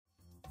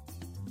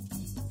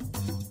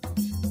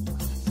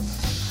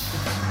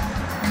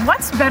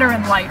What's better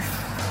in life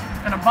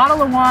than a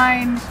bottle of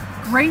wine,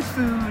 great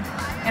food,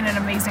 and an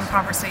amazing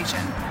conversation?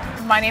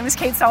 My name is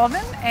Kate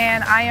Sullivan,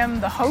 and I am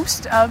the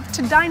host of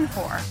To Dine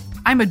For.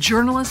 I'm a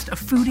journalist, a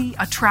foodie,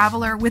 a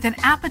traveler with an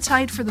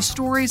appetite for the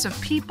stories of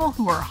people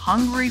who are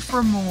hungry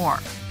for more.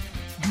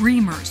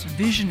 Dreamers,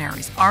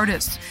 visionaries,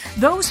 artists,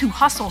 those who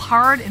hustle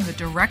hard in the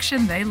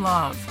direction they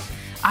love.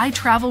 I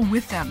travel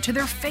with them to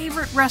their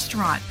favorite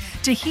restaurant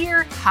to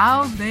hear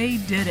how they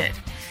did it.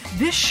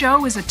 This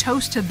show is a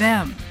toast to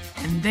them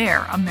and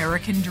their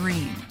American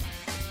dream.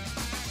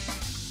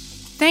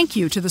 Thank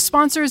you to the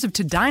sponsors of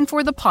To Dine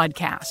For the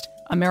podcast,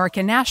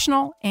 American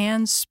National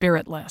and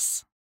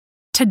Spiritless.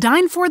 To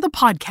Dine For the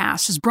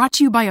podcast is brought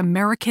to you by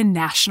American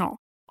National,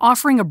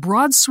 offering a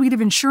broad suite of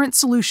insurance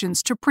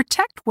solutions to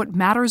protect what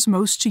matters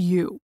most to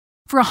you.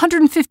 For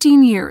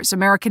 115 years,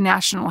 American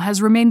National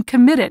has remained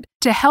committed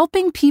to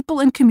helping people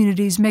and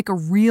communities make a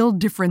real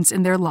difference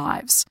in their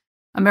lives.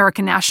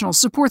 American National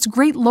supports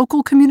great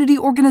local community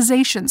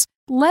organizations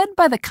led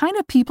by the kind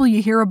of people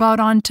you hear about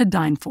on To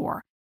Dine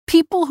For.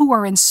 People who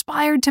are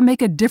inspired to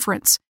make a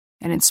difference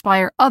and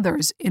inspire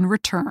others in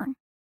return.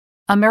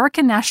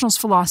 American National's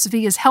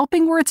philosophy is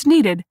helping where it's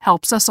needed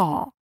helps us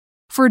all.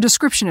 For a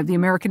description of the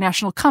American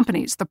National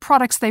companies, the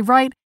products they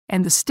write,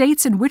 and the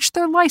states in which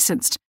they're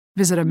licensed,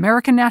 visit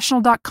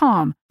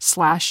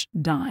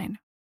americannational.com/dine.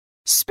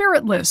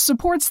 Spiritless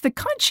supports the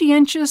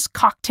conscientious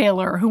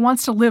cocktailer who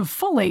wants to live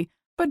fully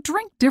but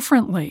drink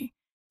differently.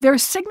 Their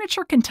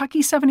signature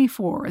Kentucky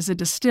 74 is a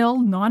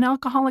distilled,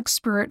 non-alcoholic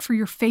spirit for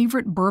your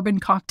favorite bourbon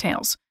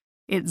cocktails.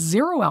 It's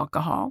 0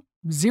 alcohol,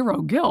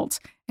 0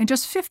 guilt, and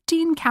just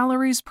 15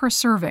 calories per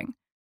serving.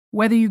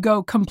 Whether you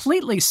go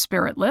completely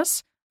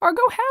spiritless or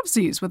go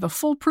halvesies with a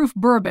foolproof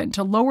bourbon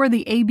to lower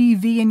the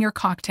ABV in your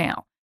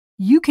cocktail,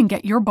 you can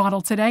get your bottle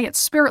today at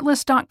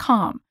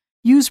spiritless.com.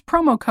 Use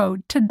promo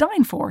code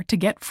TODINEFOR to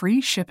get free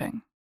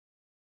shipping.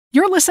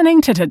 You're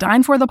listening to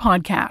Dine For the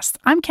podcast.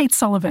 I'm Kate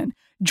Sullivan.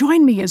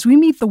 Join me as we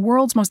meet the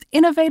world's most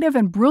innovative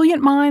and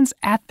brilliant minds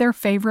at their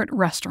favorite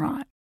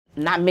restaurant.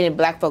 Not many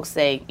black folks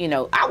say,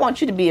 I want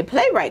you to be a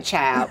playwright,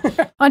 child.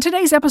 On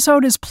today's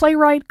episode is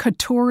playwright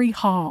Katori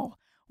Hall.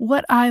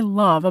 What I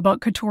love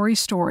about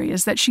Katori's story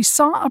is that she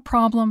saw a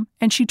problem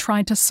and she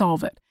tried to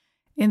solve it.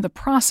 In the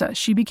process,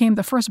 she became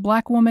the first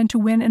black woman to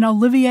win an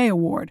Olivier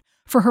Award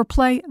for her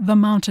play The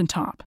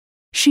Mountaintop.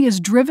 She is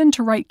driven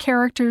to write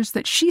characters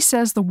that she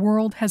says the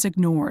world has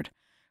ignored.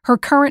 Her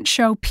current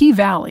show,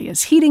 P-Valley,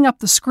 is heating up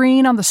the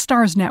screen on the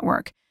Starz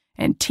Network,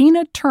 and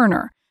Tina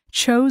Turner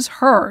chose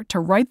her to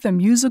write the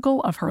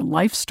musical of her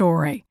life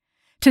story.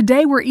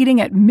 Today we're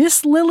eating at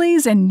Miss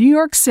Lily's in New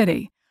York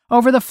City.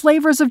 Over the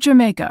flavors of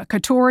Jamaica,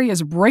 Katori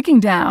is breaking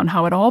down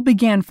how it all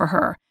began for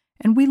her,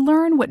 and we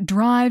learn what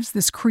drives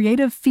this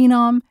creative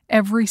phenom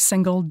every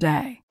single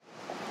day.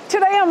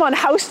 Today I'm on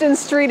Houston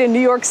Street in New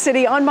York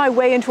City on my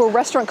way into a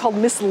restaurant called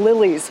Miss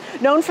Lily's,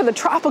 known for the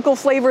tropical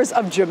flavors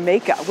of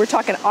Jamaica. We're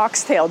talking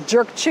oxtail,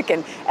 jerk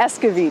chicken,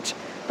 escovitch.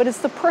 But it's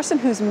the person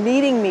who's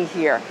meeting me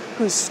here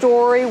whose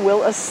story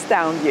will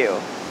astound you.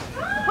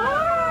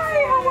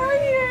 Hi, how are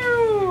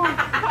you?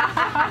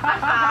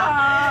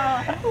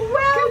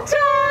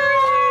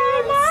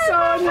 Welcome!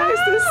 So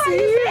nice to see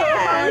you.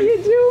 How are you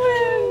doing?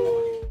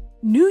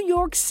 New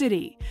York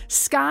City,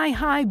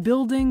 sky-high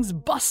buildings,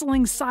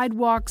 bustling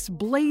sidewalks,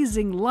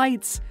 blazing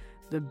lights.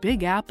 The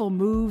Big Apple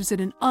moves at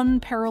an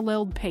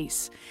unparalleled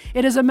pace.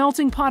 It is a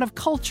melting pot of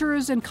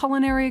cultures and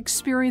culinary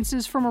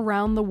experiences from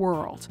around the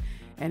world.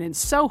 And in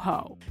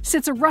Soho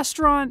sits a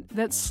restaurant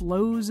that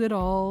slows it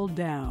all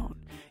down.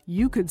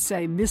 You could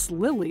say Miss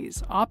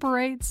Lily's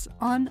operates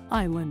on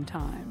island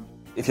time.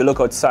 If you look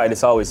outside,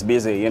 it's always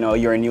busy.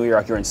 You're in New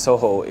York, you're in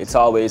Soho. It's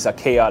always a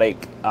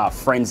chaotic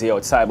frenzy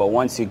outside. But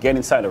once you get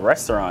inside the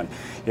restaurant,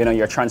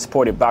 you're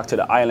transported back to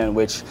the island,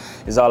 which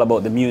is all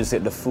about the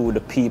music, the food,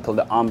 the people,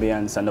 the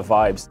ambience, and the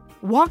vibes.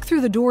 Walk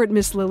through the door at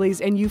Miss Lily's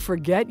and you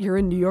forget you're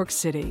in New York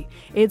City.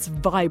 It's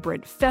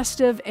vibrant,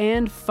 festive,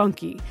 and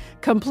funky,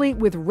 complete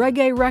with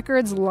reggae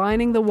records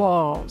lining the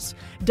walls.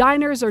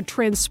 Diners are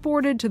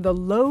transported to the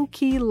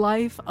low-key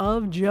life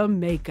of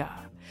Jamaica.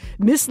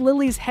 Miss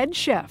Lily's head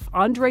chef,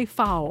 Andre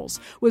Fowles,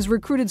 was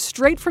recruited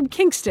straight from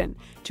Kingston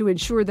to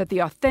ensure that the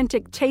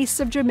authentic tastes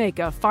of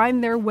Jamaica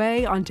find their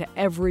way onto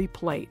every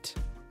plate.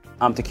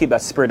 To keep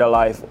that spirit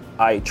alive,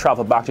 I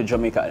travel back to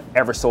Jamaica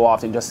ever so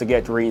often just to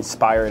get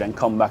re-inspired and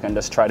come back and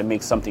just try to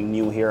make something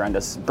new here and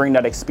just bring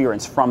that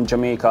experience from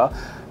Jamaica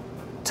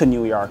to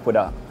New York with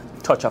a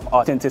touch of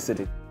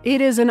authenticity. It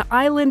is an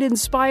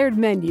island-inspired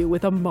menu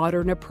with a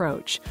modern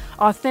approach.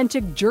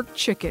 Authentic jerk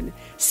chicken,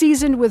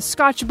 seasoned with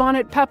Scotch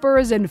bonnet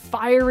peppers and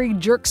fiery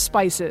jerk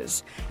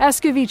spices.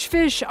 Escovitch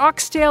fish,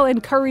 oxtail,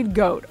 and curried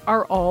goat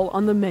are all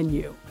on the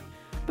menu.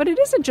 But it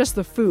isn't just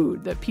the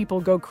food that people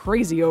go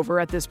crazy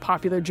over at this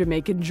popular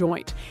Jamaican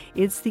joint.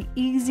 It's the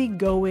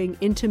easygoing,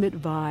 intimate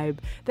vibe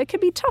that can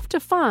be tough to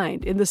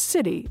find in the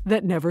city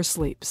that never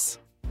sleeps.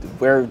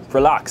 we're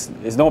relaxed.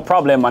 It's no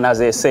problem, and as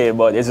they say,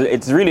 but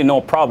it's really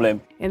no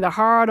problem. In the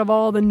heart of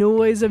all the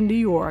noise of New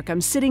York,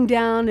 I'm sitting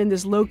down in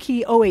this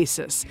low-key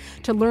oasis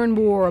to learn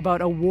more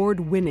about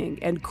award-winning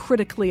and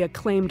critically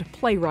acclaimed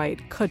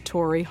playwright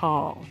Katori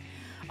Hall.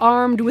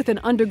 Armed with an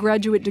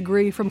undergraduate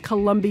degree from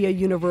Columbia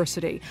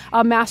University,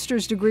 a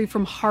master's degree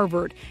from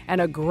Harvard, and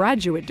a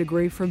graduate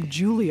degree from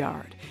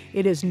Juilliard,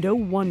 it is no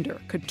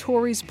wonder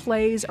Katori's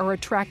plays are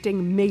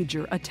attracting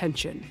major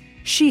attention.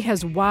 She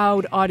has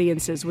wowed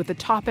audiences with the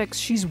topics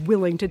she's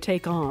willing to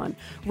take on,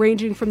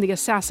 ranging from the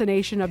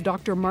assassination of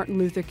Dr. Martin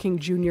Luther King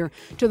Jr.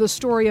 to the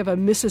story of a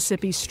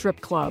Mississippi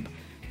strip club,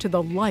 to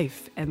the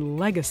life and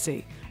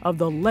legacy of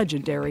the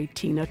legendary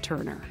Tina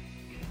Turner.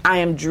 I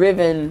am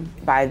driven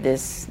by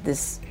this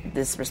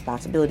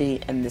responsibility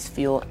and this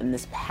fuel and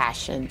this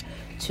passion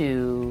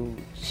to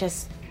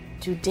just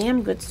do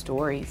damn good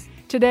stories.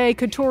 Today,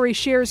 Katori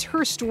shares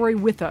her story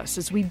with us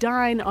as we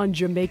dine on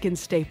Jamaican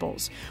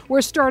staples.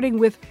 We're starting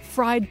with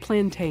fried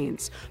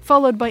plantains,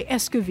 followed by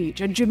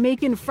escovitch, a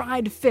Jamaican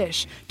fried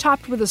fish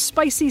topped with a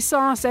spicy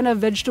sauce and a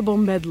vegetable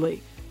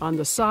medley. On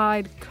the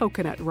side,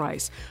 coconut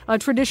rice, a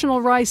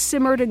traditional rice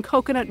simmered in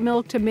coconut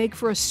milk to make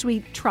for a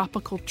sweet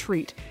tropical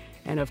treat.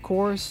 And of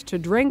course, to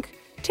drink,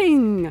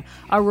 Ting,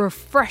 a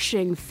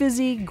refreshing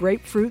fizzy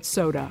grapefruit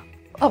soda.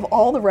 Of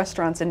all the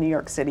restaurants in New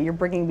York City, you're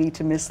bringing me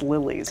to Miss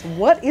Lily's.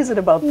 What is it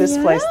about this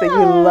place that you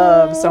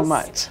love so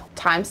much?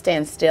 Time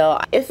stands still.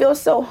 It feels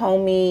so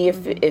homey.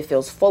 It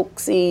feels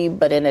folksy,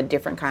 but in a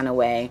different kind of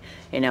way.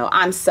 You know,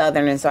 I'm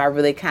Southern, and so I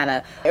really kind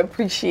of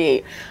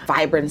appreciate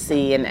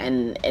vibrancy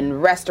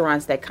and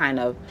restaurants that kind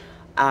of,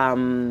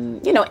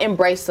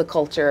 embrace the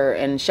culture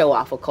and show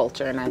off a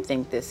culture. And I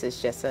think this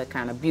is just a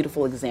kind of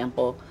beautiful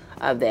example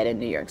of that in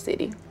New York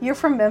City. You're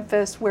from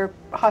Memphis, where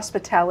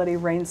hospitality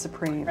reigns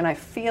supreme, and I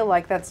feel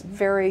like that's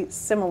very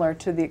similar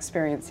to the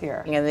experience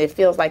here. And it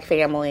feels like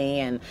family,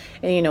 and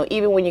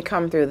even when you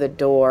come through the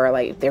door,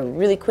 like, they're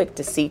really quick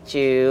to seat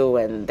you,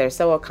 and they're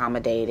so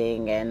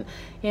accommodating, and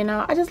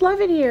I just love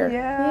it here.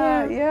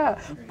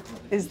 Yeah.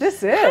 Is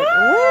this it?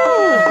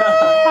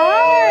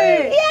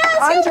 Hi. Yes,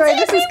 Andre,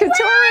 this is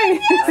Katori.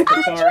 Hi,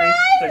 Katori.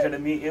 Pleasure to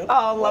meet you.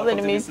 Oh, lovely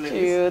to meet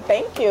you.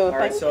 Thank you. All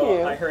right, Thank so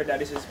you. I heard that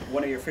this is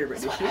one of your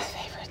favorite dishes. One of my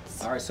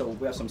favorites. All right, so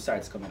we have some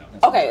sides coming up.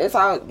 Okay, it's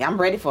all.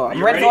 I'm ready for it. I'm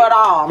you ready ready? for it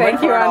all.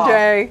 Thank you,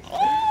 Andre. You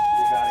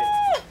got it.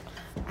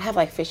 I have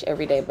like fish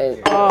every day,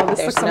 but This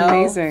there's looks no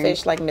amazing.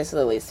 fish like Miss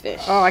Lily's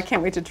fish. Oh, I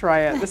can't wait to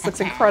try it. This looks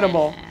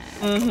incredible.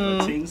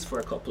 Things for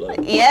a couple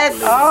of. Yes.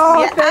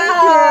 Oh, yeah.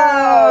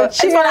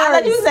 thank you. It's funny, I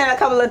thought you were saying a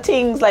couple of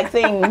things like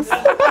things.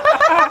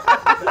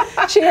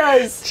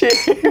 Cheers.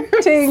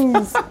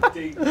 Tings. All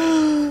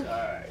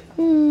right.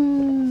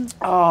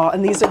 Oh,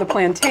 and these are the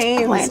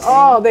plantains.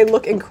 Oh, they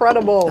look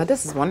incredible.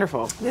 This is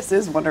wonderful. This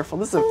is wonderful.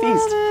 This is a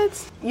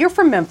feast. You're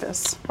from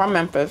Memphis. From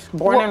Memphis,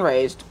 born and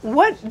raised.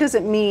 What does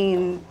it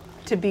mean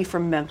to be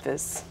from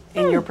Memphis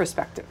in your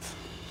perspective?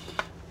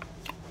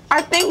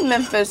 I think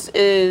Memphis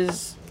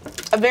is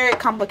a very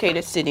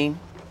complicated city,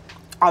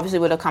 obviously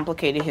with a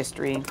complicated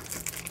history.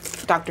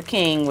 Dr.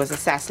 King was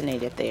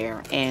assassinated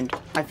there, and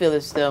I feel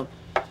as though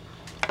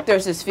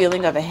there's this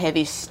feeling of a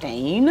heavy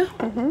stain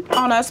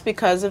on us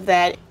because of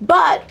that.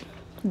 But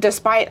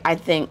despite, I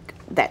think,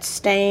 that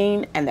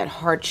stain and that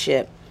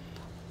hardship,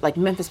 like,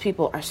 Memphis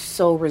people are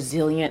so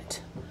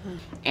resilient,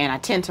 and I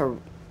tend to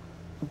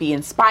be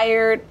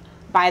inspired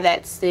by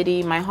that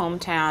city, my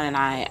hometown, and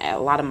a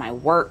lot of my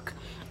work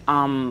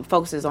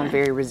focuses on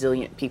very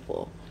resilient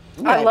people.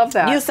 I love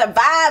that. You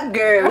survived,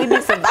 girl. We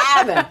be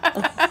surviving.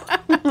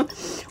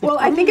 Well,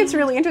 I think it's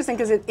really interesting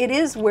because it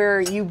is where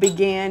you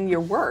began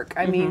your work.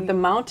 I mean, the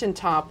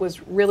mountaintop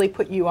was really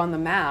put you on the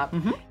map.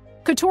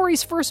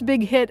 Katori's first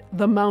big hit,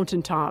 The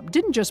Mountaintop,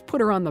 didn't just put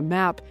her on the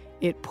map,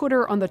 it put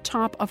her on the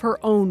top of her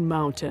own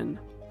mountain.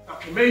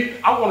 For me,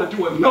 I want to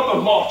do another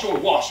march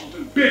on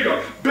Washington.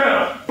 Bigger,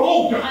 better,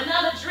 bolder.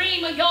 Another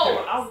dream of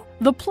yours.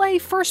 The play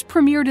first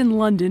premiered in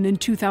London in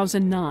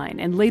 2009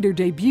 and later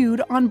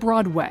debuted on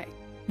Broadway.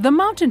 The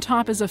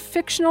Mountaintop is a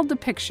fictional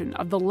depiction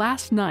of the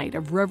last night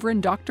of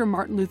Reverend Dr.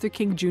 Martin Luther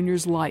King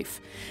Jr.'s life.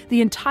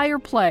 The entire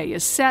play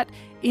is set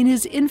in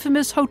his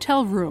infamous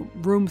hotel room,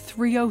 room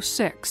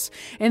 306,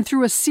 and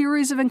through a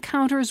series of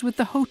encounters with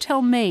the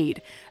hotel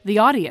maid, the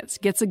audience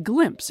gets a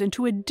glimpse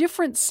into a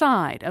different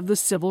side of the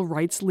civil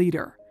rights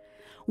leader.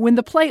 When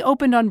the play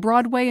opened on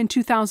Broadway in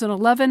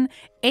 2011,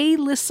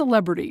 A-list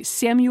celebrities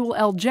Samuel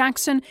L.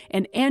 Jackson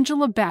and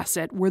Angela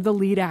Bassett were the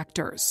lead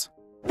actors.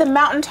 The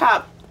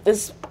Mountaintop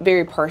is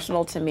very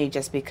personal to me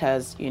just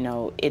because,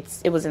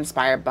 it was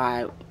inspired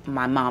by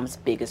my mom's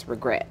biggest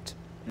regret.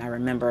 And I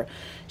remember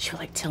she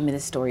would tell me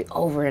this story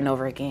over and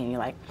over again. You're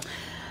like,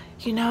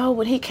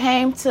 when he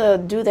came to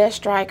do that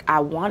strike, I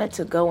wanted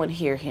to go and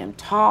hear him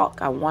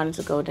talk. I wanted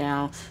to go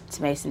down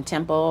to Mason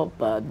Temple,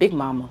 but Big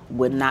Mama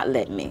would not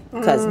let me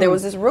because there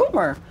was this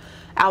rumor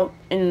out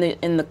in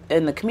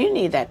the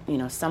community that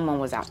someone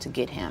was out to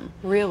get him.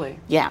 Really?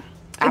 Yeah.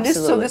 And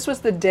Absolutely. so this was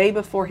the day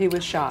before he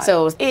was shot.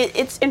 So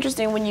it's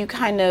interesting when you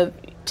kind of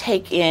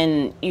take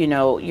in,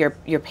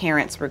 your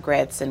parents'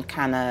 regrets and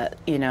kind of,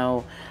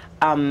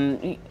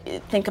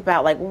 think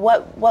about like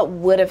what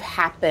would have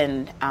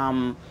happened,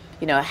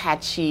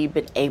 had she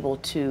been able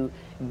to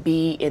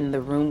be in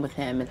the room with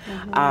him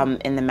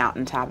in the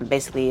mountaintop. And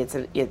basically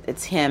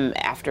it's him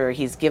after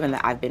he's given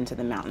the I've been to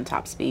the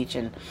mountaintop speech,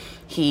 and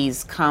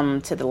he's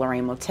come to the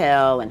Lorraine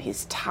Motel, and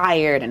he's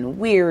tired and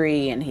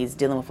weary, and he's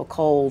dealing with a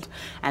cold,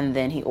 and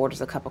then he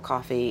orders a cup of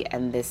coffee,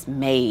 and this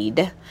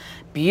maid,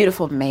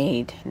 beautiful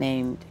maid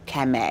named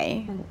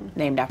Kamei,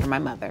 named after my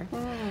mother,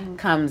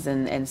 comes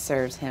and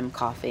serves him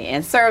coffee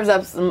and serves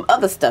up some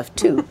other stuff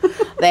too.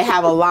 They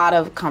have a lot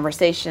of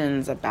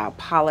conversations about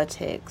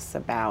politics,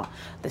 about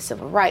the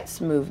civil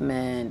rights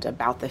movement,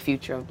 about the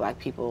future of Black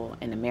people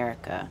in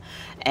America.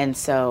 And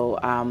so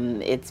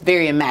it's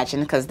very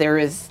imagined, because there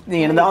is,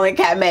 the only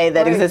Kamei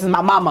that exists is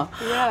my mama.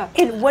 Yeah.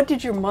 And what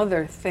did your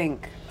mother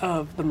think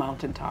of the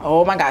mountaintop?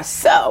 Oh my gosh.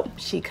 So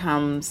she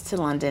comes to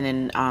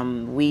London,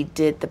 and we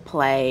did the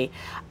play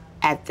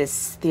at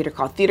this theater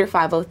called Theater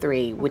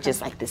 503, which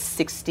is like this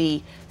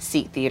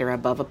 60-seat theater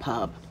above a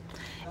pub.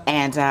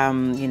 And,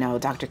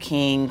 Dr.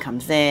 King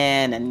comes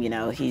in,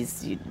 and,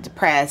 he's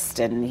depressed,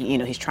 and,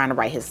 he's trying to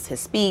write his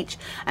speech.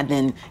 And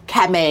then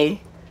Kamei,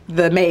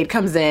 the maid,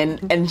 comes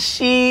in, and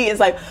she is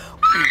like,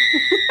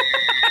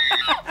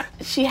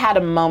 she had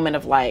a moment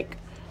of like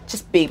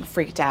just being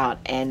freaked out,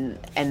 and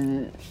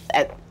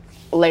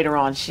later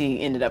on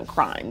she ended up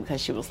crying,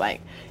 because she was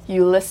like,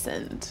 you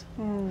listened.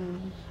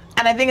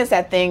 And I think it's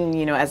that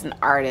thing, as an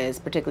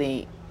artist,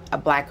 particularly a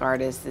Black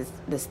artist, is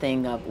this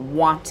thing of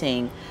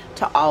wanting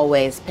to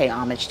always pay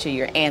homage to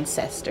your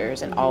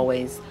ancestors, and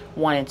always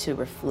wanting to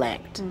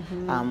reflect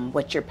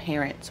what your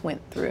parents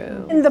went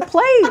through. And the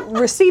play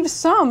received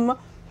some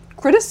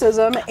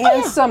criticism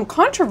and some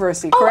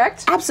controversy,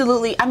 correct?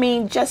 Absolutely. I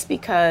mean, just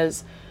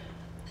because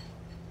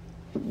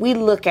we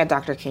look at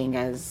Dr. King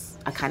as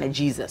a kind of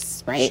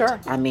Jesus, right? Sure.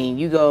 I mean,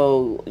 you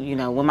go,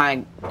 when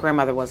my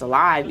grandmother was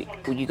alive,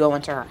 you go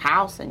into her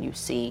house and you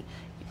see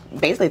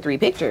basically 3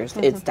 pictures.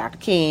 It's Dr.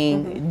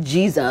 King,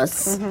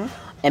 Jesus,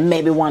 and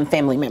maybe one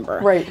family member.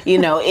 Right. He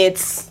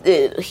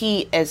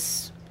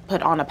is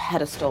put on a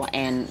pedestal,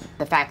 and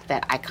the fact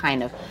that I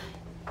kind of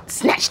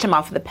snatched him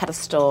off of the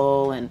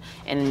pedestal and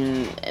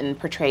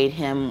portrayed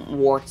him,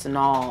 warts and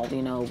all,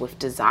 with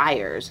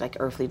desires, like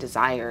earthly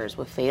desires,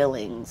 with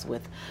failings,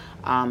 with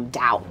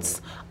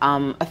doubts,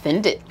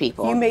 offended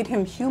people. You made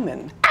him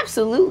human.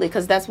 Absolutely,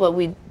 because that's what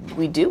we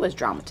do as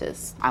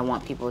dramatists. I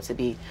want people to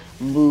be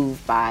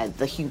moved by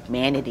the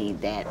humanity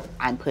that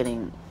I'm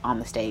putting on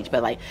the stage.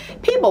 But like,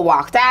 people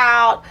walked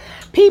out.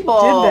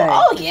 People. Did they?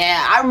 Oh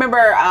yeah, I remember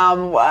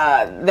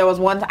there was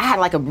one. I had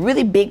like a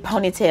really big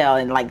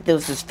ponytail, and like there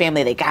was this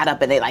family. They got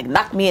up and they like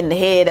knocked me in the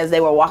head as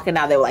they were walking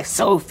out. They were like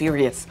so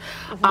furious.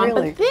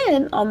 Really? But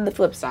then on the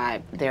flip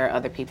side, there are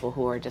other people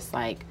who are just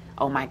like,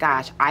 oh my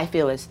gosh, I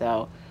feel as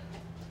though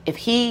if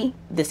he,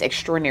 this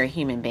extraordinary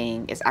human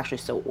being, is actually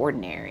so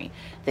ordinary,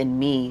 then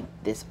me,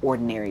 this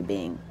ordinary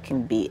being,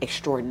 can be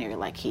extraordinary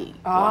like he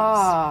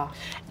was.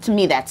 To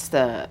me, that's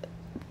the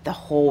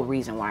whole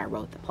reason why I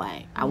wrote the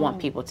play. I want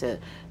people to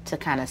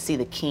kind of see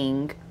the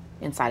king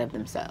inside of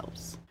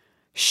themselves.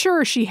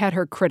 Sure, she had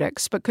her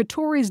critics, but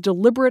Katori's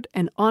deliberate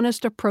and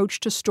honest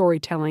approach to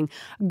storytelling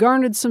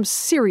garnered some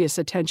serious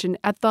attention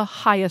at the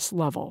highest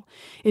level.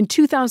 In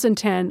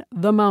 2010,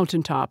 The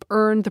Mountaintop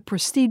earned the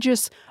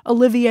prestigious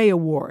Olivier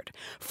Award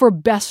for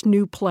Best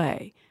New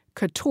Play.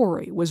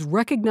 Katori was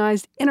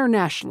recognized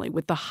internationally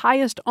with the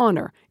highest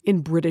honor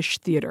in British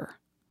theater.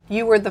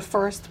 You were the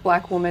first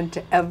Black woman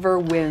to ever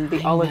win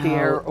the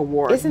Olivier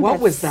Award. Isn't what that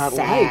was that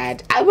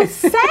sad? like? I was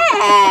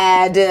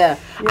sad.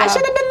 I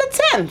should have been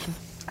the 10th.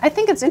 I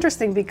think it's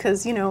interesting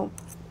because, you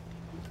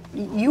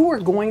were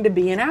going to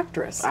be an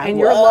actress, and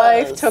your was.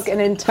 life took an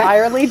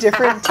entirely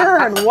different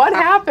turn. What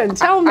happened?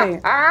 Tell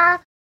me.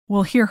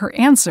 We'll hear her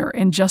answer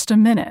in just a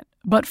minute.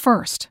 But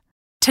first,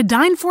 To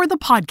Dine For the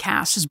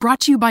podcast is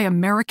brought to you by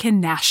American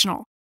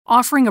National,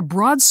 offering a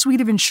broad suite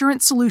of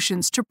insurance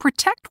solutions to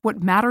protect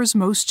what matters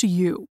most to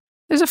you.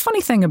 There's a funny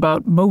thing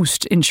about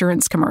most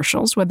insurance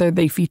commercials, whether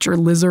they feature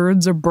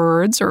lizards or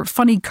birds or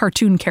funny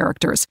cartoon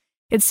characters.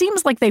 It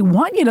seems like they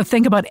want you to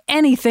think about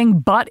anything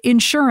but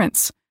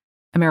insurance.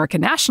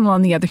 American National,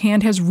 on the other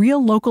hand, has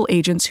real local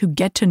agents who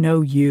get to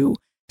know you,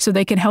 so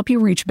they can help you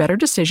reach better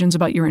decisions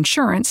about your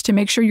insurance to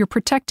make sure you're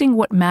protecting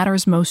what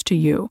matters most to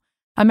you.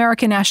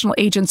 American National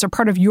agents are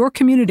part of your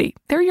community.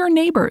 They're your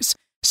neighbors.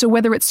 So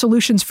whether it's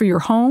solutions for your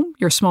home,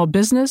 your small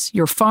business,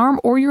 your farm,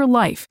 or your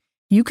life,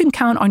 you can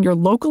count on your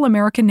local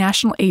American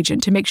National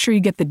agent to make sure you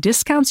get the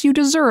discounts you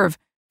deserve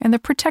and the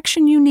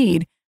protection you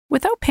need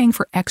without paying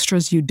for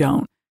extras you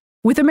don't.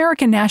 With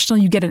American National,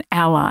 you get an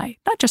ally,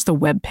 not just a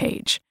web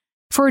page.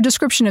 For a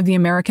description of the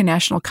American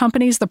National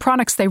companies, the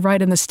products they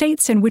write, and the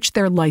states in which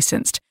they're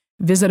licensed,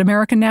 visit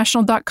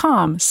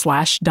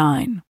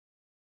americannational.com/dine.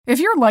 If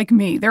you're like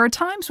me, there are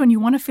times when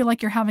you want to feel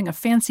like you're having a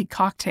fancy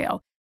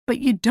cocktail, but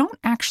you don't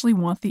actually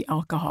want the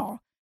alcohol.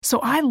 So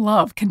I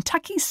love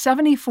Kentucky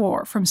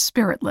 74 from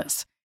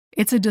Spiritless.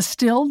 It's a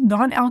distilled,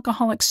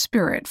 non-alcoholic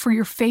spirit for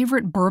your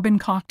favorite bourbon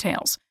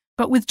cocktails,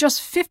 but with just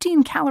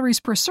 15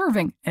 calories per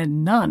serving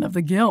and none of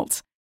the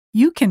guilt.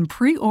 You can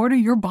pre-order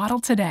your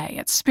bottle today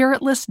at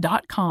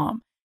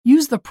spiritless.com.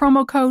 Use the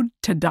promo code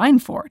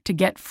TODINEFOR to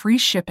get free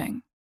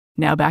shipping.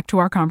 Now back to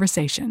our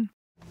conversation.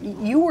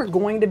 You were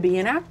going to be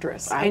an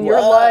actress, and was.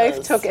 your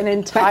life took an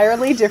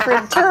entirely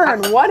different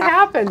turn. What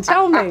happened?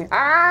 Tell me.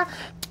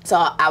 So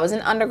I was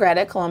an undergrad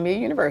at Columbia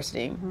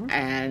University,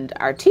 and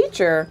our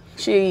teacher,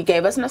 she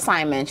gave us an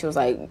assignment. She was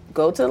like,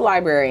 go to the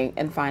library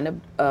and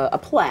find a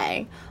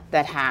play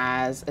that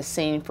has a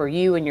scene for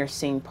you and your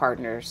scene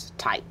partner's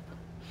type.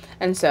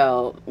 And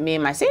so me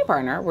and my scene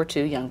partner were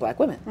two young black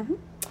women.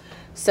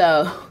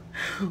 So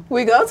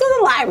we go to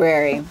the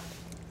library,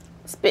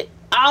 spent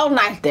all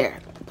night there,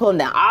 pulling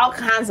down all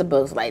kinds of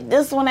books. Like,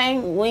 this one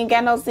we ain't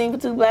got no scene for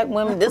two black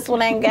women. This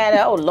one ain't got it.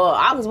 Oh, Lord.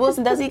 August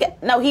Wilson, does he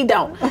got? No, he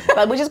don't.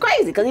 But, which is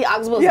crazy, because he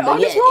August Wilson. Yeah, but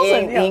August yet,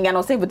 Wilson, he ain't got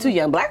no scene for two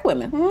young black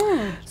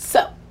women.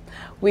 So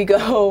we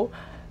go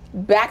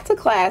back to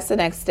class the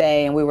next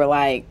day, and we were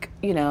like,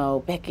 you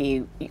know,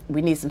 Becky,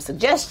 we need some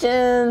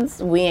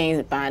suggestions. We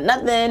ain't find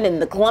nothing in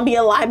the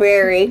Columbia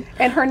Library.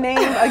 And her name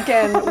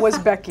again was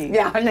Becky.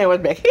 Yeah, her name was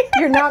Becky.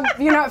 You're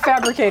not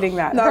fabricating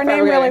that. Not Her name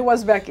fabricating. really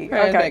was Becky.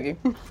 Her name's Okay.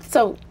 Becky.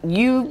 So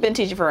you've been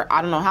teaching for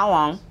I don't know how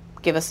long.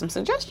 Give us some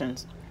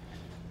suggestions.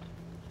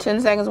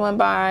 10 seconds went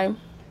by.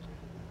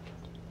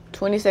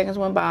 20 seconds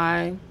went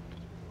by.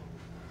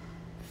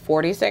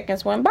 40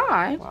 seconds went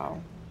by. Wow.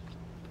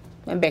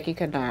 And Becky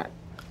could not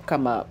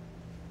come up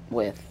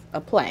with a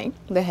play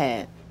that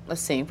had a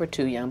scene for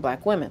two young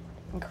black women.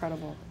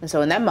 Incredible. And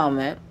so in that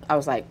moment, I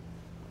was like,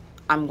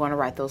 I'm going to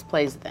write those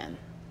plays then.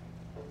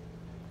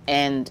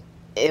 And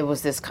it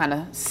was this kind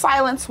of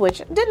silent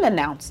switch. Didn't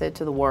announce it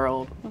to the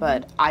world,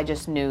 but I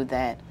just knew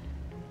that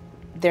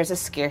there's a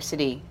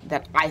scarcity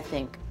that I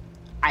think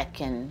I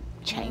can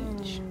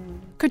change.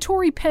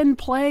 Katori penned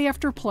play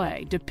after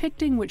play,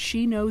 depicting what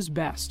she knows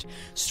best.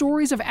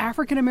 Stories of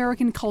African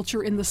American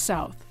culture in the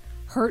South.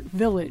 Hurt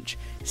Village,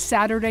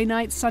 Saturday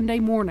Night, Sunday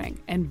Morning,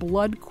 and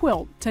Blood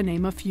Quilt, to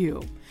name a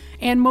few.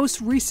 And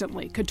most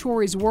recently,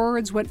 Katori's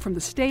words went from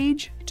the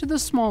stage to the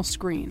small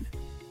screen.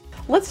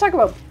 Let's talk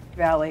about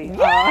Valley.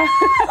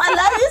 I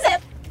love you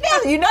said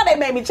P-Valley. You know they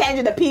made me change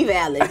it to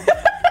P-Valley.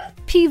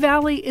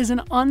 P-Valley is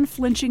an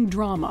unflinching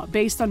drama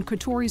based on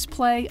Katori's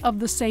play of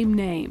the same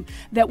name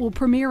that will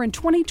premiere in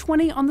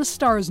 2020 on the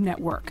Starz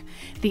Network.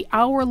 The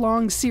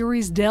hour-long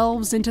series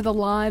delves into the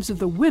lives of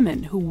the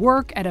women who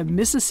work at a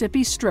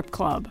Mississippi strip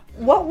club.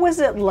 What was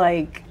it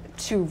like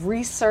to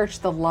research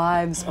the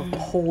lives of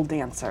pole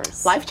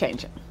dancers?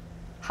 Life-changing.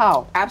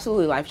 How?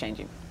 Absolutely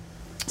life-changing.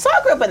 So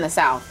I grew up in the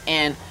South,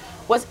 and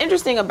what's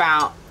interesting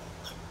about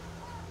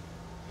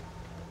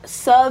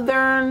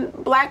Southern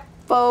black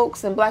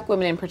folks and black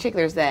women in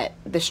particular is that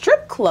the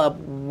strip club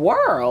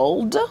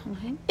world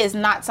is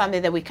not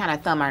something that we kind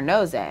of thumb our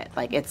nose at.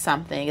 Like, it's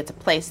a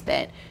place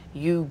that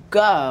you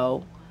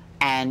go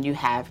and you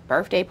have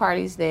birthday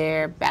parties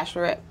there,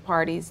 bachelorette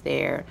parties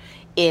there.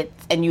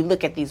 And you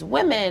look at these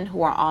women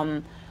who are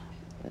on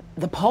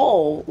the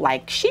pole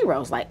like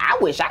sheroes. Like, I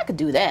wish I could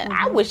do that.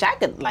 I wish I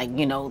could, like,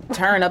 you know,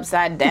 turn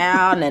upside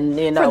down and,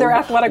 you know, For their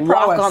athletic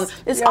walk prowess. on.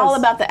 It's Yes. all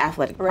about the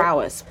athletic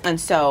prowess. And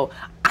so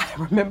I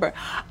remember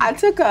I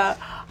took a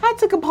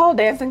pole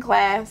dancing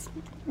class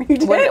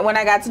when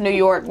I got to New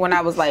York, when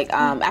I was like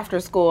after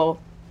school.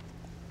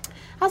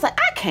 I was like,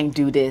 I can't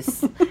do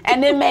this.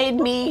 And it made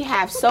me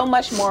have so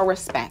much more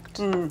respect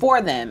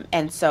for them.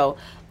 And so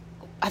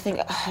I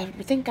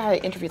think I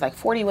interviewed like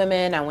 40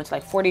 women. I went to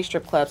like 40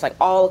 strip clubs, like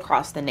all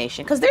across the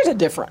nation, because there's a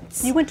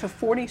difference. You went to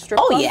 40 strip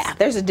Oh clubs? yeah,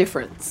 there's a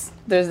difference.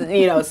 There's,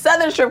 you know,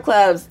 Southern strip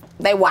clubs,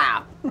 they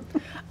wow.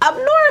 Up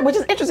north, which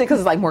is interesting because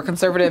it's like more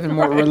conservative and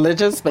more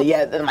religious, but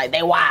yeah, like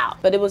they wow.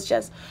 But it was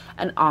just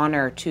an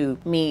honor to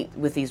meet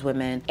with these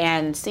women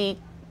and see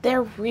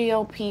they're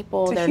real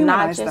people. To They're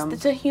humanize not just them.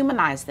 to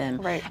humanize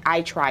them. Right.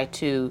 I try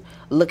to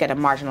look at a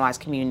marginalized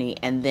community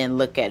and then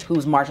look at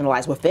who's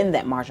marginalized within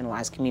that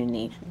marginalized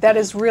community. That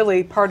is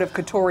really part of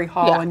Katori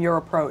Hall Yeah. and your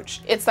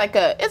approach. It's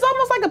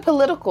almost like a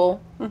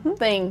political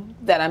thing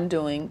that I'm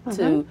doing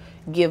to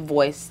give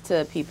voice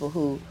to people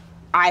who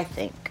I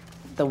think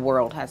the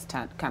world has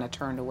kind of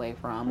turned away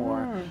from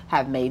or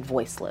have made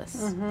voiceless.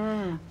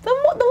 The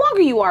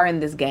longer you are in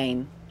this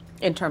game,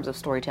 in terms of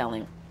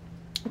storytelling,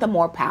 the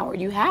more power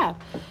you have,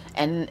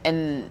 and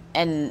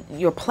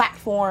your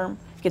platform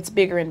gets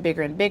bigger and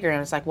bigger and bigger. And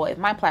it's like, well, if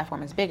my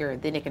platform is bigger,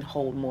 then it can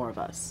hold more of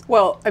us.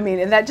 Well, I mean,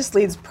 and that just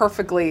leads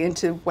perfectly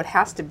into what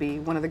has to be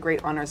one of the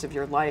great honors of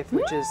your life,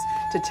 which is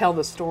to tell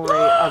the story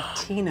of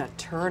Tina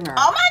Turner.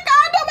 Oh my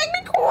God! Don't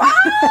make me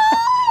cry.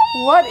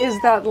 What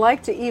is that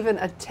like to even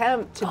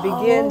attempt to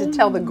begin to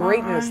tell the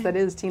greatness that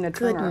is Tina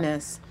Turner?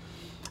 Goodness.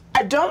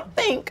 I don't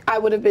think I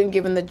would have been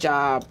given the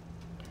job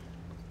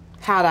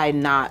had I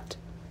not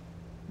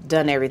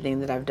done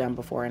everything that I've done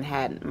before and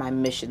had my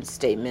mission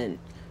statement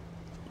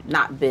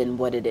not been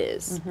what it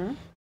is.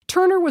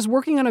 Turner was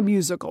working on a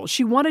musical.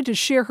 She wanted to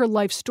share her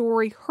life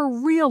story, her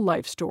real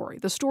life story,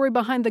 the story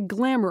behind the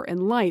glamour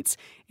and lights,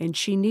 and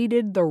she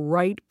needed the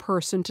right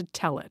person to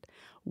tell it.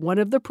 one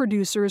of the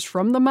producers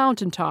from the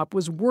mountaintop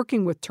was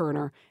working with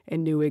Turner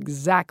and knew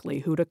exactly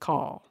who to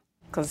call.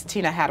 Because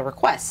Tina had a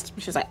request.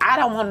 She was like, I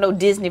don't want no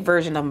Disney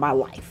version of my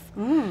life.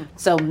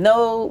 So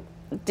no,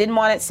 didn't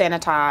want it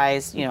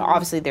sanitized. You know,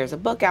 obviously there's a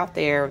book out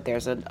there,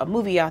 there's a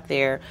movie out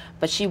there,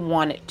 but she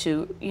wanted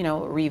to, you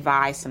know,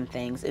 revise some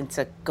things and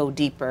to go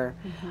deeper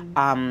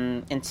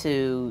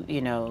into,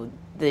 you know,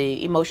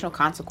 the emotional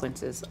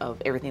consequences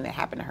of everything that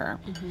happened to her.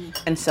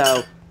 And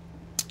so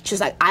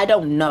she's like, I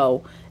don't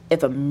know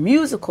if a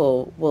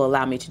musical will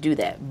allow me to do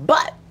that.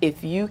 But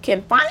if you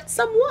can find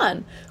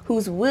someone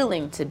who's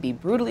willing to be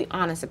brutally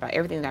honest about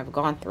everything that I've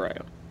gone through,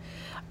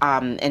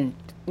 and,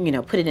 you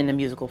know, put it in a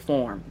musical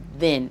form,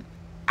 then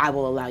I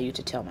will allow you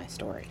to tell my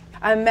story.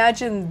 I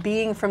imagine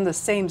being from the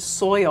same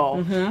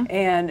soil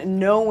and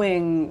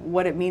knowing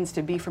what it means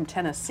to be from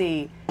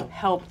Tennessee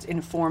helped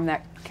inform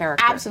that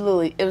character.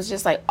 Absolutely. It was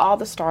just like all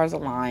the stars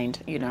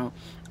aligned, you know.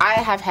 I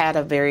have had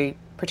a very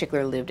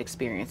particular lived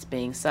experience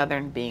being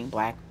Southern, being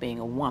Black, being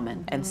a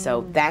woman. And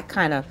so that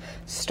kind of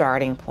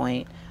starting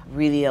point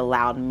really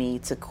allowed me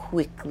to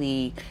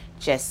quickly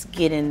just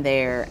get in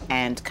there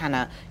and kind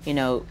of, you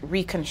know,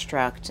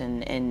 reconstruct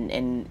and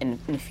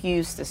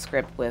infuse the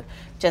script with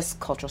just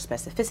cultural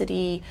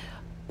specificity,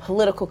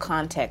 political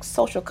context,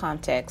 social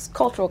context,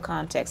 cultural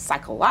context,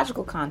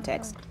 psychological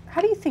context.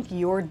 How do you think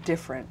you're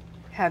different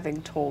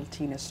having told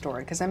Tina's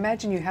story? Because I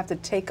imagine you have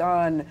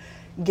to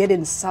get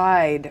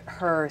inside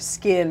her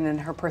skin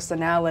and her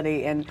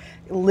personality and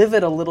live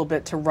it a little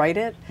bit to write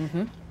it.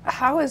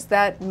 How has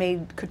that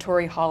made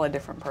Katori Hall a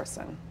different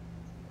person?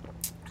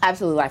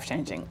 Absolutely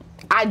life-changing.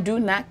 I do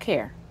not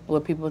care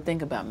what people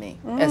think about me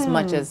as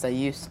much as I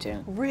used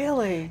to.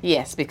 Really?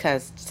 Yes,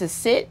 because to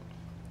sit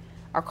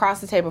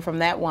across the table from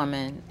that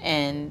woman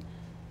and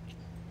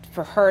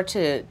for her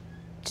to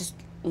just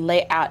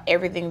lay out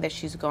everything that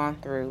she's gone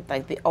through,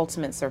 like the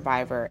ultimate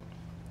survivor.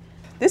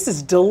 This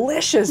is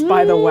delicious,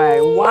 by the way.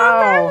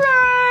 Wow.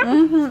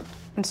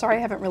 I'm sorry I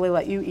haven't really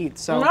let you eat,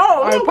 so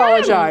No, I no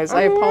apologize.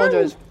 I problem.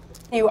 apologize.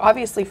 You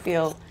obviously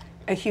feel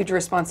a huge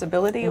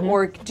responsibility,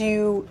 or do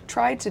you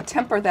try to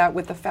temper that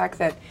with the fact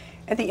that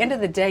at the end of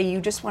the day,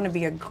 you just want to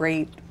be a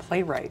great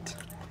playwright,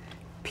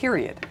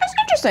 period? That's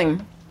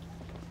interesting.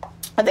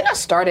 I think I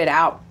started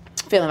out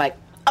feeling like,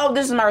 oh,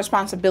 this is my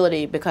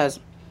responsibility because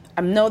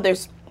I know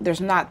there's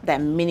not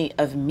that many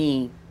of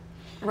me.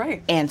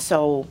 Right. And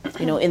so,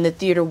 you know, in the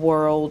theater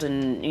world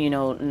and, you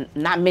know,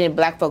 not many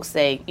Black folks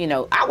say, you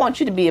know, I want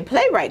you to be a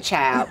playwright,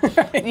 child.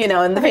 You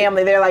know, in the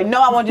family, they're like,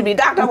 no, I want you to be a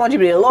doctor. I want you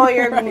to be a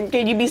lawyer.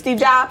 Can you be Steve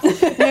Jobs?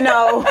 You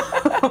know,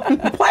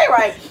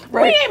 playwright.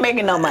 We ain't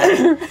making no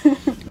money.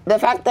 The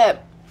fact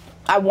that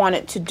I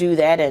wanted to do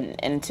that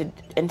and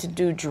to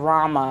do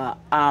drama,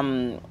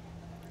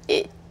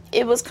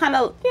 it was kind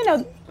of, you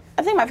know,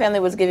 I think my family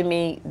was giving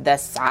me the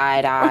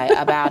side eye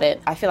about it.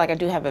 I feel like I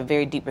do have a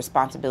very deep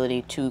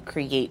responsibility to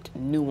create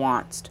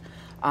nuanced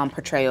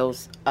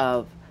portrayals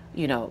of,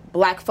 you know,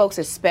 Black folks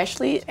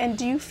especially. And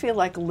do you feel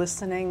like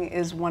listening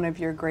is one of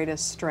your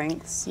greatest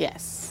strengths?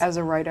 Yes. As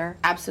a writer?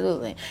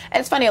 Absolutely. And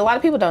it's funny, a lot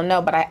of people don't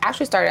know, but I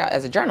actually started out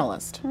as a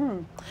journalist.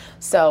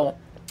 So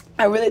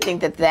I really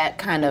think that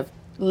kind of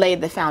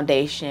laid the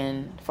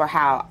foundation for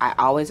how I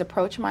always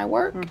approach my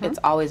work. It's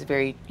always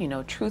very, you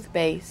know,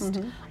 truth-based.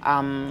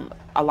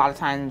 A lot of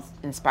times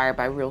inspired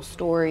by real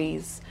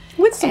stories.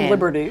 With some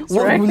liberties,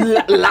 right?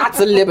 Lots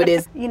of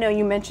liberties. You know,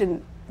 you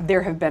mentioned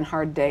there have been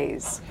hard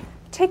days.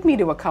 Take me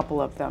to a couple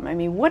of them. I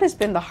mean, what has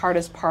been the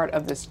hardest part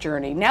of this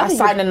journey? Now I that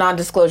signed a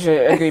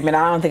non-disclosure agreement.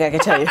 I don't think I can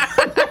tell you.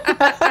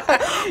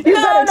 you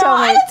better tell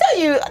me. I can tell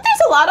you.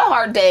 There's a lot of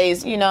hard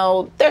days. You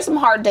know, there's some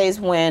hard days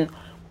when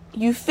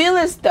you feel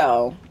as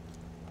though,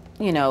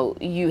 you know,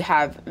 you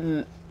have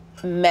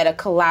met a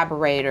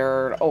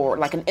collaborator or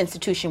like an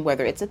institution,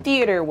 whether it's a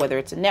theater, whether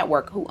it's a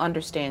network, who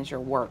understands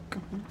your work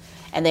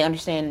and they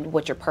understand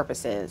what your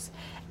purpose is.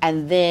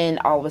 And then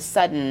all of a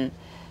sudden,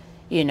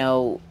 you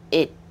know,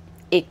 it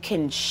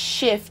can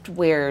shift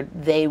where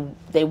they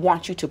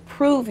want you to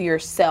prove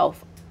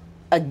yourself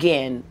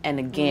again and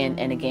again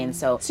and again.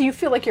 So you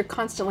feel like you're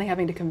constantly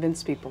having to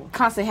convince people?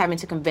 Constantly having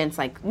to convince,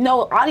 like,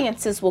 no,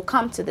 audiences will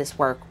come to this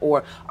work,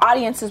 or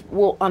audiences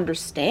will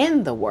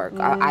understand the work.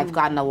 I've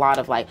gotten a lot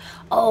of like,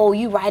 oh,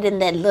 you write in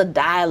that little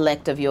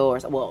dialect of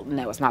yours. Well,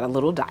 no, it's not a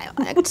little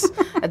dialect.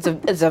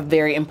 It's a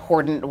very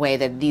important way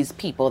that these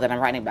people that I'm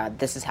writing about,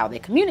 this is how they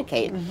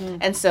communicate.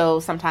 And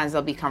so sometimes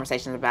there'll be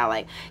conversations about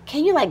like,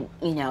 can you, like,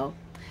 you know,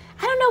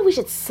 I don't know if we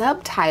should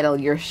subtitle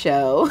your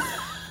show.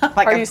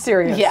 Like, are you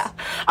serious? Yeah.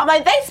 I'm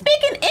like, they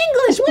speak in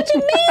English. What you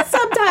mean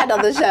subtitle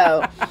the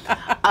show?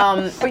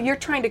 But you're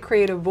trying to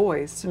create a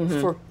voice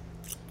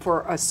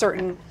for a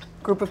certain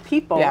group of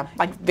people. Yeah,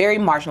 like very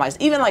marginalized.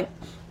 Even like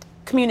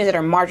communities that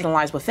are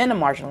marginalized within a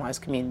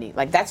marginalized community.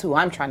 Like, that's who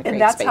I'm trying to create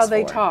and that's space how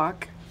they for.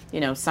 talk. You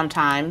know,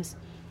 sometimes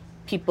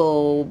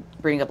people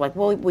bring up like,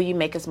 well, will you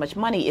make as much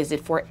money? Is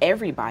it for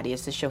everybody?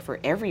 Is the show for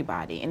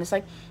everybody? And it's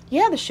like,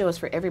 yeah, the show is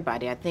for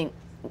everybody. I think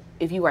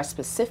if you are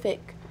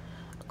specific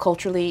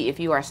culturally, if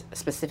you are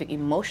specific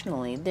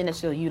emotionally, then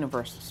it's a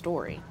universal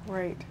story.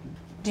 Right.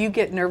 Do you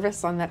get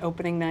nervous on that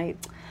opening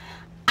night?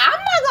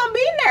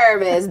 be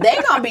nervous. They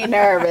gonna be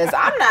nervous.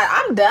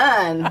 I'm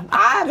done.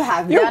 I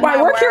have done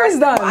my work here is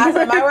done. I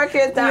said my work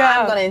here is done. Yeah.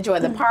 I'm gonna enjoy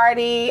the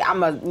party. I'm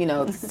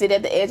gonna, sit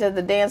at the edge of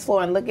the dance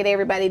floor and look at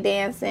everybody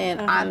dancing.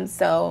 I'm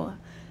so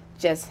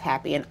just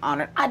happy and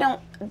honored.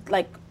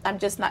 I'm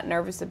just not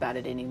nervous about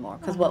it anymore,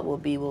 because what will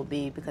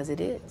be because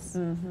it is.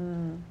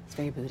 It's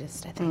very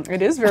Buddhist, I think.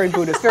 It is very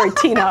Buddhist, very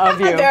Tina of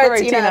you.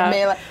 Very Tina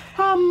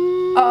of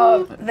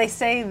me. They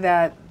say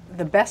that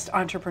the best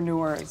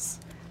entrepreneurs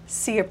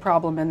see a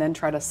problem and then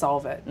try to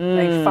solve it.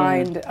 They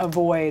find a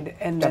void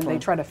and then they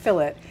try to fill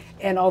it.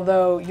 And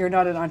although you're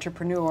not an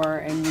entrepreneur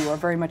and you are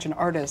very much an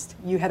artist,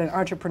 you had an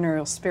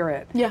entrepreneurial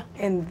spirit. Yeah.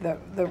 In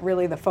the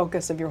really the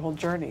focus of your whole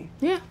journey.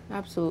 Yeah,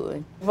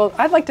 absolutely. Well,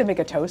 I'd like to make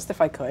a toast if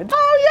I could.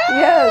 Oh, yes!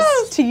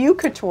 Yes, to you,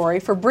 Katori,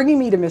 for bringing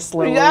me to Miss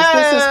Lily's. Yes,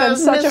 this has been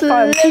such Miss a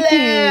fun Lily's.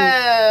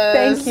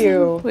 Thank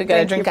you. We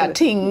gotta drink our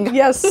ting.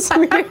 Yes,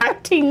 we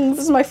got tings.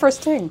 This is my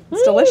first ting.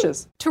 It's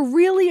delicious. To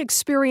really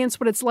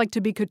experience what it's like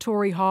to be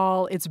Katori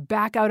Hall, it's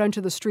back out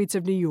onto the streets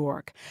of New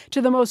York,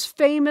 to the most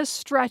famous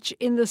stretch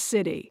in the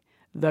city,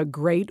 the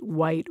Great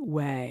White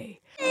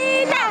Way.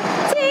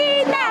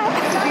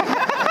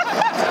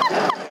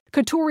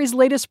 Katori's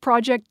latest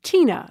project,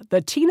 Tina,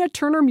 the Tina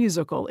Turner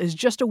musical, is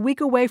just a week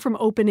away from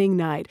opening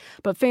night,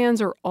 but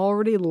fans are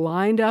already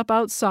lined up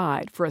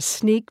outside for a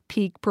sneak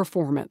peek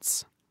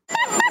performance.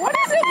 What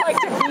is it like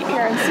to be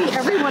here and see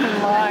everyone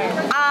in line?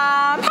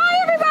 Hi,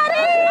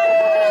 everybody!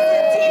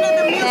 Tina,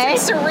 the music.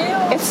 It's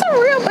surreal. It's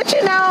surreal, but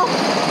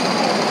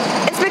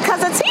it's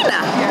because of Tina.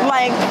 Yeah.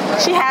 Like,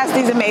 she has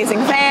these amazing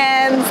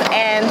fans,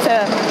 and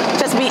to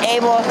just be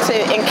able to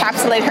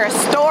encapsulate her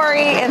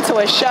story into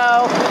a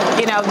show,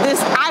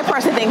 I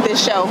personally think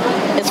this show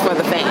is for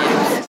the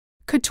fans.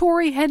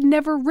 Katori had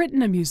never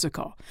written a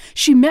musical.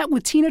 She met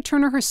with Tina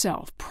Turner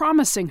herself,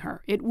 promising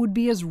her it would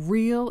be as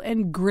real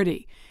and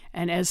gritty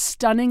and as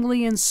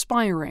stunningly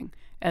inspiring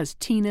as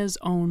Tina's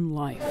own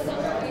life.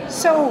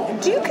 So,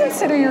 do you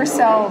consider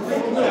yourself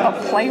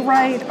a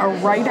playwright, a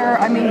writer?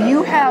 I mean,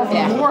 you have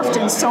morphed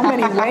in so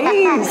many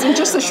ways in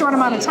just a short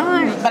amount of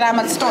time. But I'm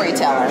a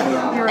storyteller.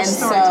 You're a and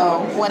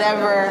storyteller. So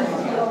whatever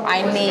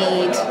I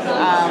need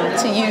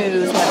to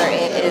use, whether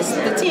it is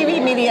the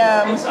TV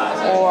medium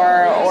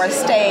or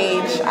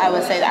stage, I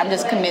would say that I'm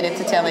just committed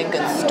to telling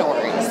good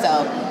stories.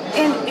 So.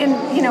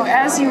 And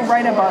as you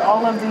write about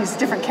all of these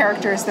different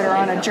characters that are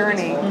on a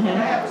journey,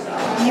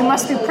 you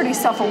must be pretty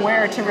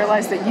self-aware to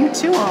realize that you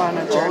too are on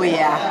a journey. Oh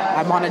yeah,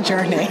 I'm on a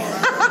journey.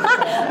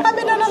 I've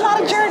been on a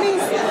lot of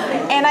journeys.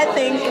 And I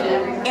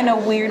think, in a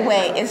weird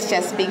way, it's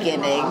just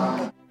beginning.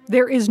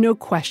 There is no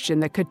question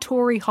that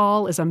Katori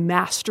Hall is a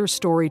master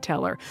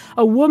storyteller,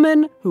 a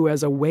woman who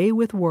has a way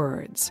with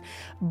words.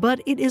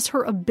 But it is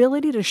her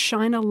ability to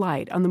shine a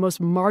light on the most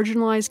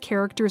marginalized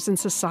characters in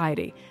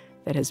society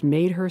that has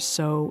made her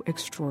so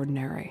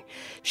extraordinary.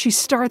 She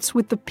starts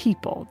with the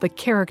people, the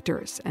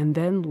characters, and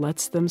then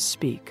lets them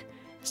speak,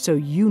 so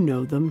you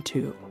know them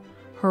too.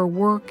 Her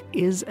work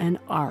is an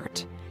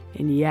art,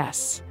 and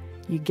yes,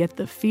 you get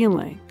the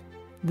feeling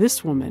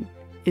this woman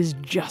is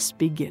just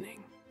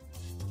beginning.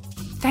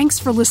 Thanks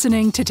for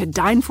listening to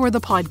Dine For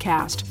the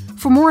podcast.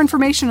 For more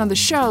information on the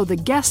show, the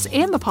guests,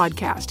 and the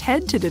podcast,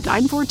 head to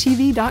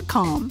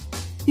todinefortv.com.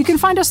 You can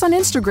find us on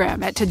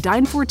Instagram at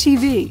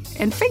 @ToDineForTV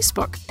and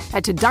Facebook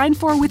at To Dine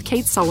For with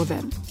Kate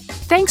Sullivan.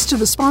 Thanks to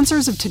the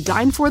sponsors of To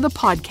Dine For the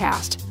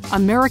podcast,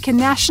 American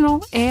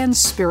National and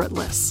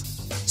Spiritless.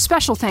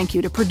 Special thank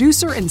you to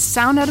producer and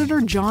sound editor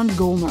John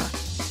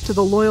Golner. To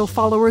the loyal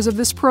followers of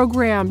this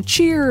program,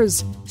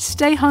 cheers,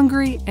 stay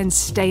hungry, and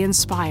stay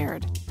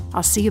inspired.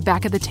 I'll see you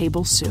back at the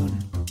table soon.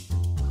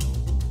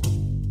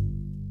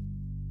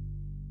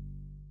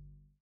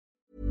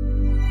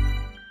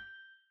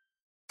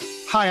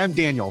 Hi, I'm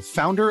Daniel,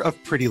 founder of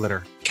Pretty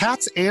Litter.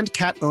 Cats and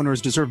cat owners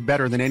deserve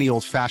better than any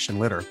old-fashioned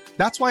litter.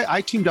 That's why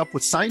I teamed up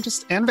with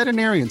scientists and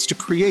veterinarians to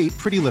create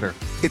Pretty Litter.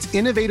 Its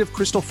innovative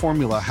crystal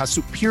formula has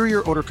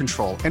superior odor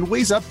control and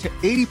weighs up to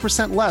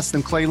 80% less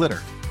than clay litter.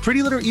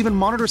 Pretty Litter even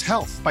monitors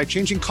health by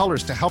changing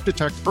colors to help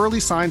detect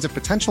early signs of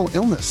potential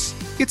illness.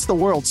 It's the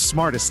world's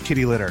smartest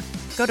kitty litter.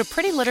 Go to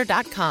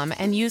prettylitter.com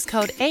and use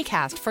code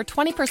ACAST for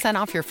 20%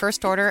 off your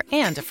first order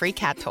and a free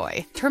cat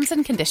toy. Terms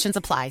and conditions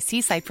apply.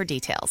 See site for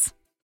details.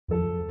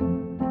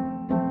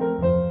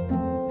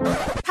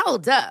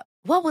 Hold up.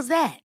 What was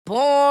that?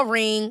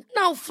 Boring.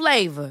 No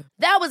flavor.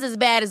 That was as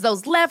bad as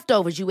those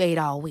leftovers you ate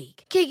all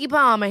week. Keke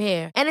Palmer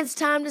here. And it's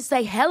time to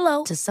say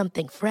hello to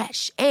something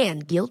fresh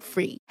and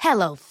guilt-free.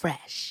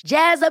 HelloFresh.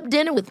 Jazz up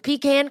dinner with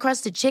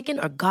pecan-crusted chicken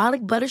or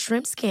garlic butter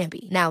shrimp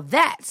scampi. Now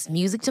that's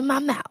music to my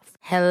mouth.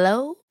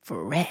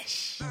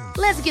 HelloFresh.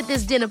 Let's get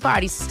this dinner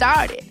party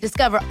started.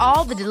 Discover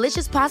all the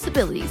delicious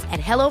possibilities at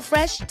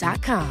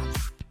HelloFresh.com.